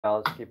Now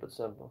let's keep it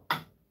simple.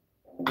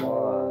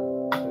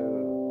 1,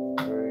 2,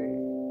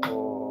 3,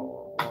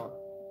 4, 1.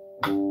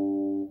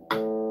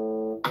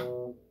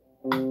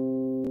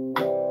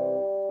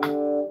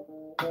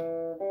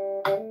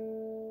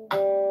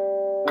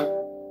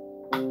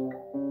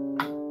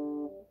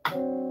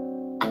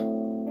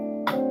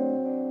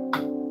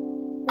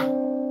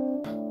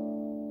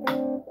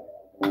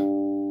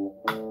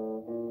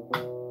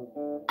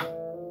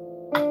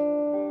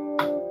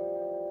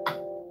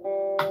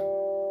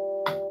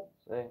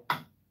 See?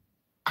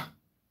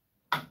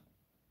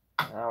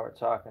 Now we're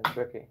talking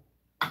tricky.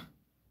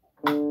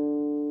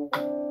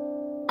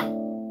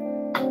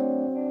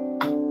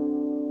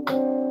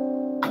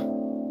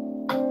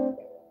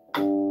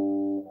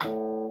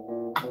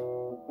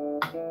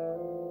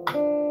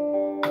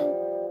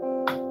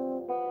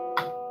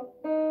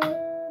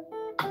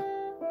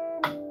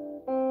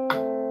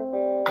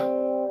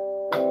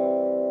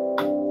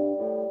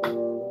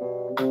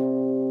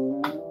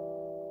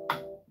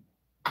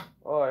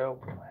 Boy, oh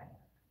boy.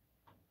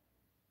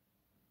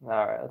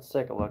 Alright, let's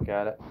take a look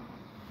at it.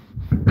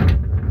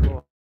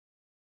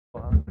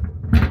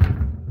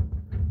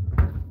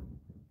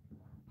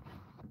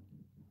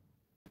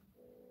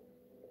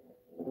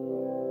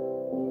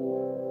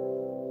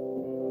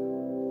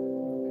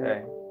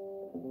 Okay.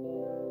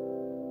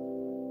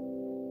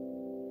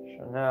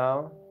 So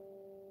now,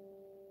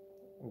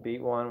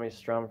 beat 1, we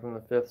strum from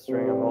the 5th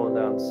string. I'm holding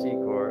down the C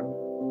chord.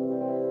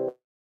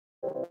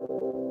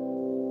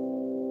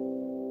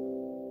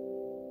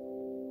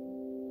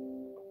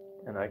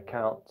 And I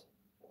count.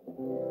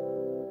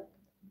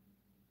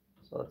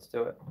 So let's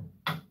do it.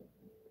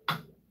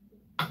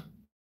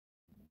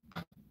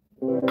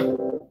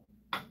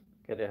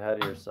 Get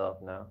ahead of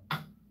yourself now.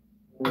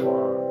 1,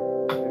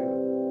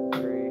 2,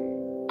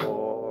 3,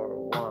 4,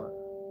 1.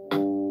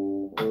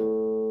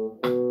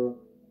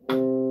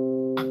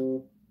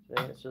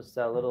 See, it's just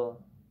that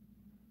little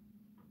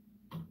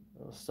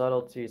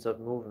subtleties of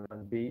movement.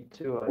 On beat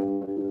 2, I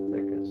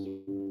think is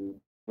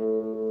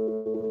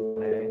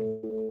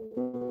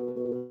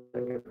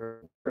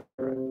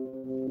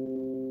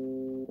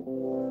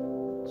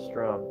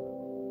strum.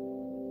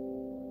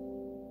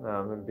 Now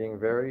I'm being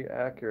very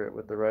accurate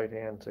with the right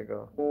hand to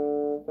go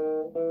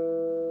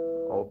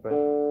open,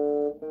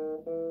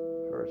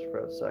 1st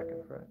fret,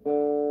 2nd fret.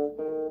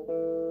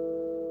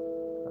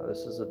 Now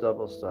this is a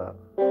double stop.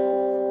 2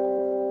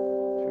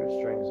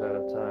 strings at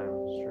a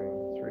time, string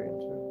 3 and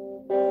 2.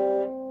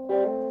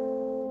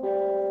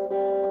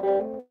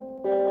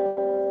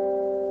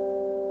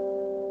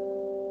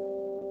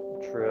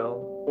 Trill.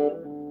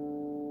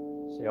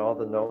 See all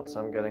the notes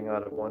I'm getting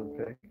out of one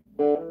pick.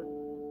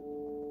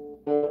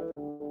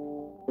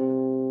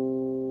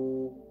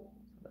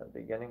 That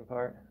beginning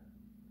part.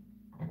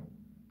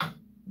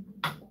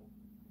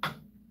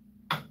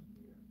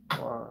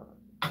 1,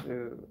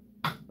 2.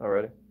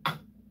 Already.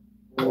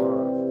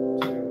 1,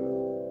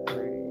 2,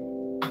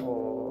 3,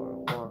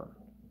 4, 1.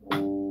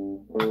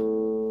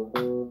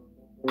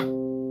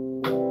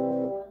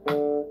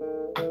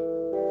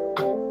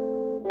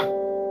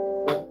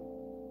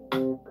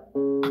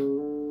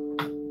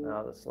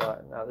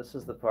 Now this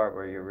is the part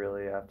where you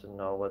really have to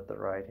know what the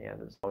right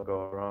hand is. Will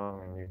go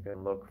wrong, and you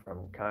can look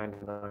from kind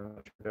of knowing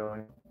what you're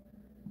doing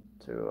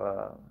to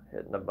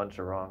hitting a bunch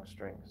of wrong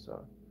strings.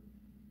 So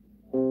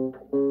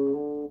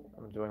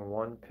I'm doing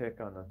one pick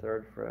on the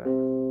 3rd fret,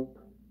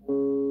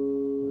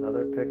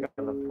 another pick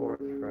on the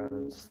 4th fret,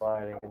 and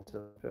sliding into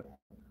the 5th.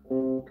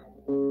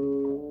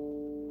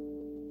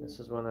 This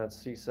is when that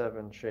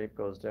C7 shape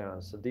goes down.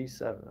 It's a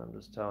D7. I'm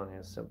just telling you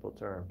in simple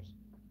terms,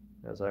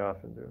 as I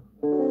often do.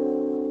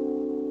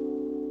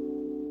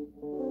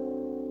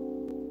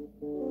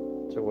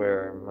 To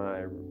where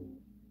my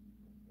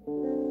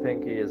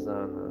pinky is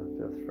on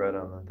the 5th fret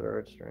on the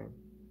 3rd string.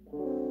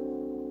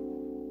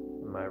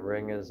 My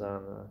ring is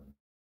on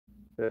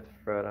the 5th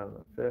fret on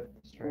the 5th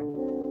string.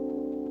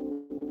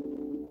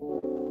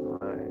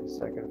 My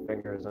 2nd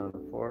finger is on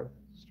the 4th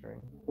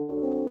string.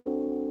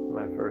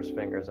 My 1st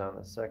finger is on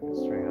the 2nd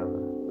string on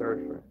the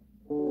 3rd fret.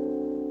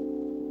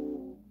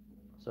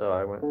 So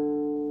I went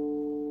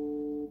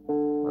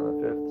on the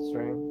 5th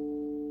string,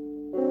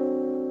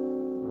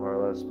 more or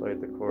less played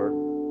the chord,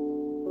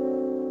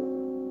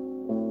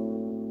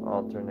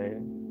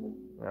 alternating.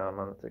 Now I'm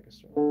on the 2nd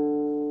string.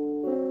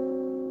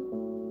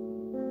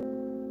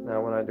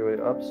 Now when I do an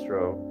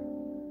upstroke,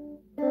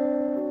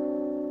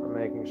 I'm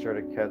making sure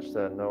to catch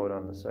that note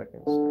on the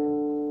 2nd string.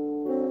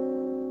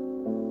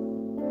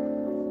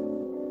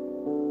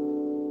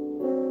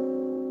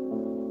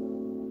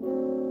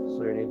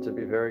 So you need to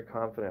be very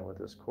confident with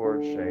this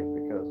chord shape,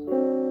 because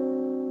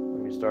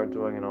when you start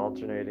doing an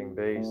alternating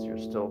bass, you're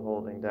still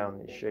holding down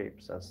these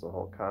shapes. That's the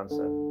whole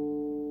concept.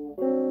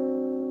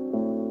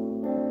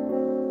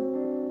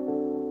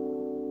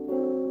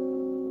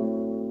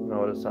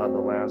 Notice how the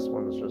last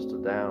one's just a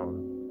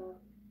down.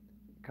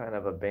 Kind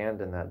of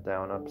abandon that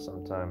down up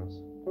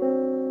sometimes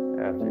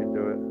after you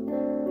do it.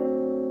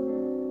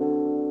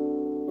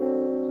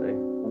 See?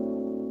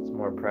 It's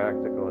more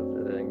practical. It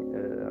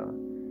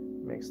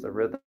makes the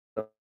rhythm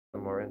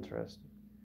more interesting.